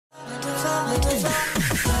Okay,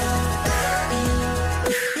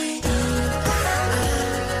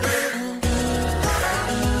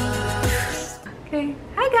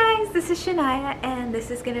 hi guys, this is Shania and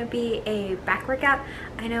this is gonna be a back workout.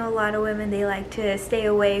 I know a lot of women, they like to stay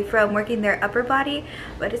away from working their upper body,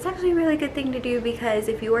 but it's actually a really good thing to do because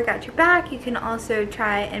if you work out your back, you can also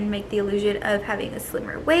try and make the illusion of having a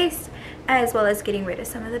slimmer waist, as well as getting rid of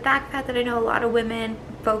some of the back fat that I know a lot of women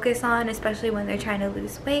focus on, especially when they're trying to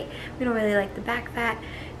lose weight. We don't really like the back fat,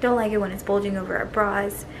 don't like it when it's bulging over our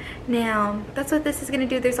bras. Now that's what this is going to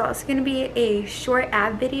do. There's also going to be a short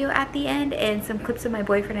ab video at the end and some clips of my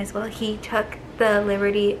boyfriend as well. He took the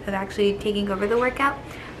liberty of actually taking over the workout.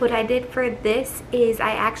 What I did for this is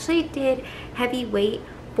I actually did heavy weight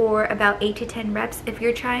for about 8 to 10 reps. If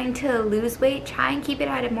you're trying to lose weight, try and keep it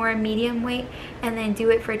at a more medium weight and then do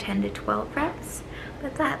it for 10 to 12 reps.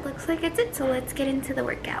 But that looks like it's it, so let's get into the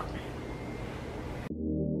workout.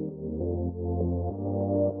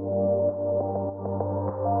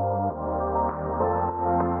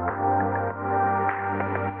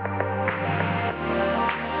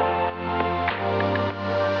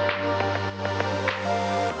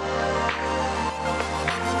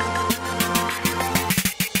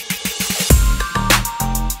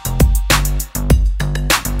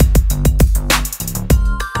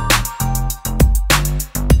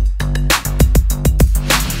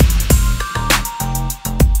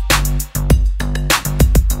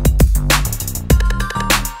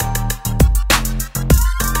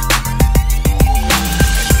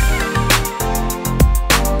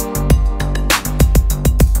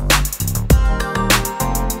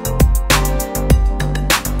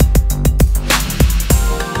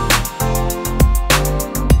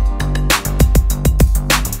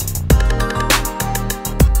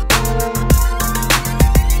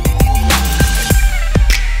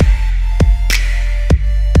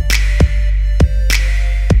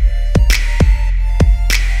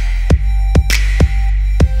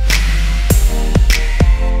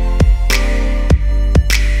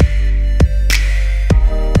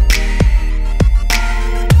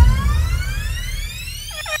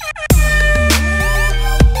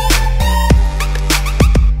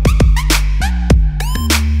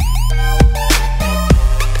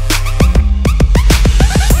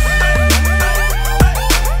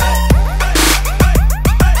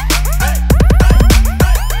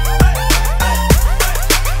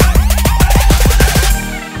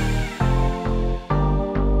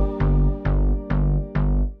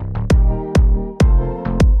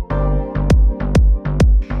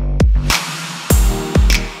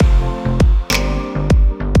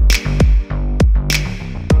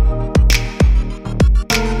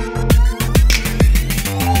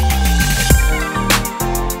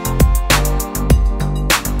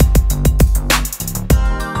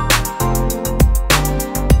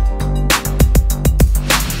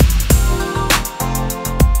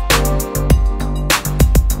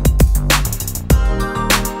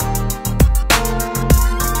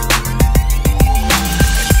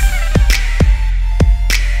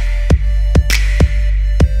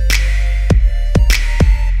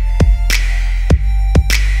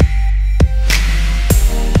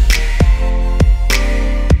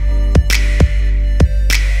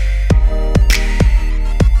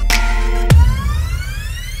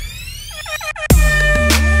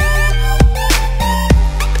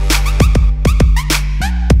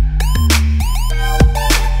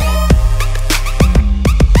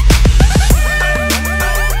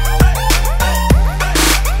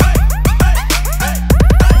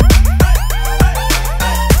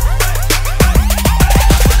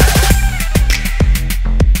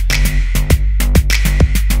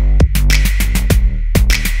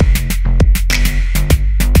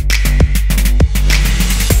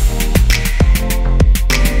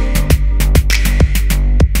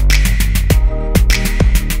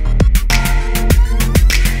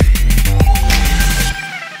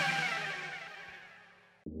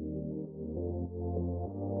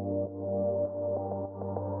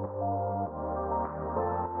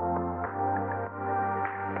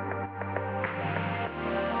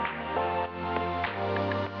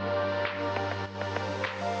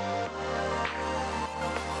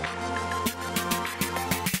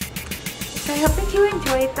 So I hope that you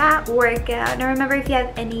enjoyed that workout. Now remember, if you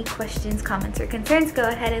have any questions, comments, or concerns, go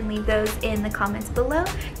ahead and leave those in the comments below.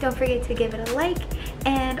 Don't forget to give it a like,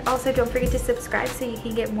 and also don't forget to subscribe so you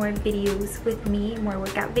can get more videos with me, more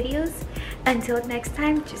workout videos. Until next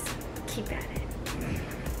time, just keep at it.